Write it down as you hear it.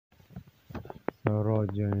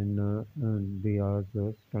Rojan Diaz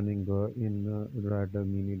stunning in red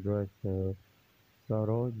mini dress.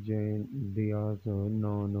 Sarah Jane Diaz,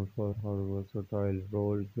 known for her versatile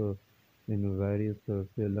roles in various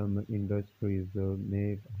film industries,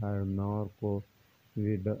 made her mark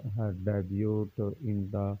with her debut in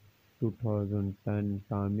the 2010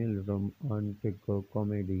 Tamil romantic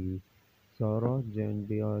comedy. Sarah Jane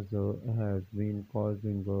Diaz has been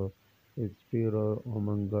causing stir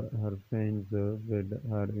among her fans with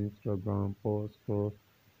her Instagram post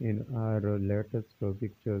in her latest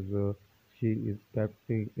pictures. She is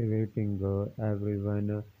captivating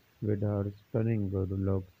everyone with her stunning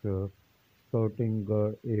looks, sporting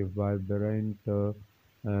a vibrant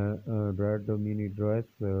red mini dress.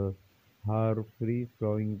 Her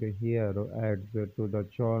free-flowing hair adds to the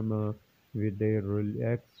charm with a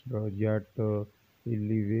relaxed yet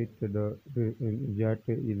elevated yet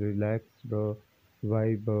relaxed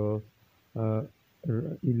vibe. Uh,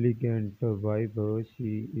 Elegant vibe.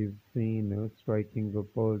 She is seen striking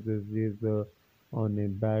poses on a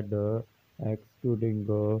bed,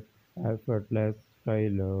 exuding effortless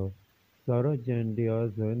style. Sarojane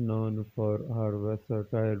Diaz, known for her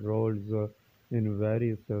versatile roles in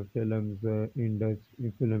various film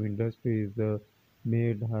industries,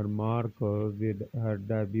 made her mark with her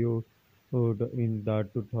debut in the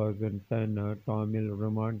 2010 Tamil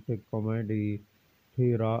romantic comedy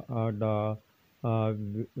Thira Ada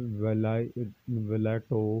Velato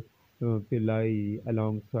Pillai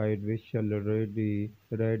alongside Vishal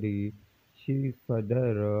Reddy. She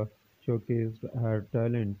further showcased her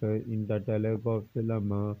talent in the Telugu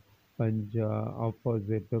film Panja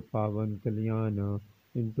opposite Pavan Kalyan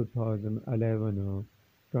in 2011.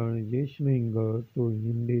 Transitioning to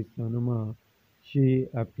Hindi cinema, she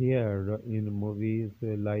appeared in movies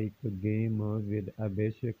like Game with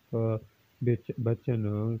Abhishek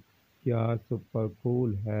Bachchan, Kya Super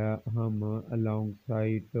Cool Hai Hum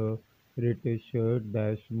alongside Ritesh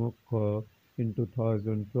Deshmukh in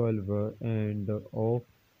 2012 and O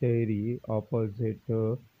Terry opposite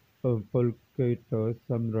Pulkit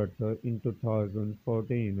Samrat in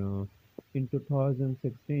 2014. In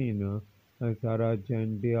 2016, Sarah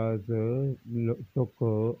Jane Diaz took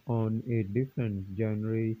on a different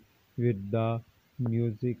genre with the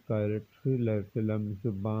musical thriller film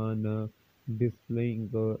Zubaan, displaying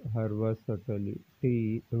her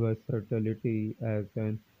versatility as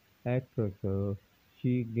an actress.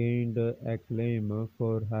 She gained acclaim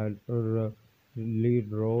for her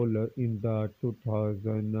lead role in the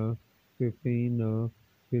 2015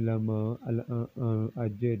 film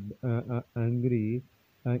Angry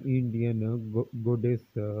Indian Goddess.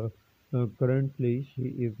 Currently, she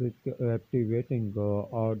is captivating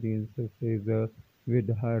audiences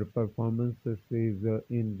with her performances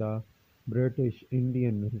in the British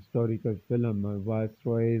Indian historical film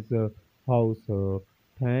Viceroy's House.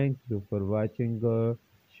 Thank you for watching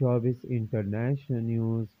Showbiz International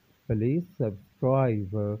News. Please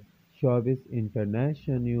subscribe Showbiz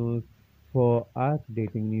International News for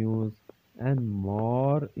updating news and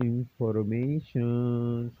more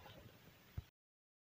information.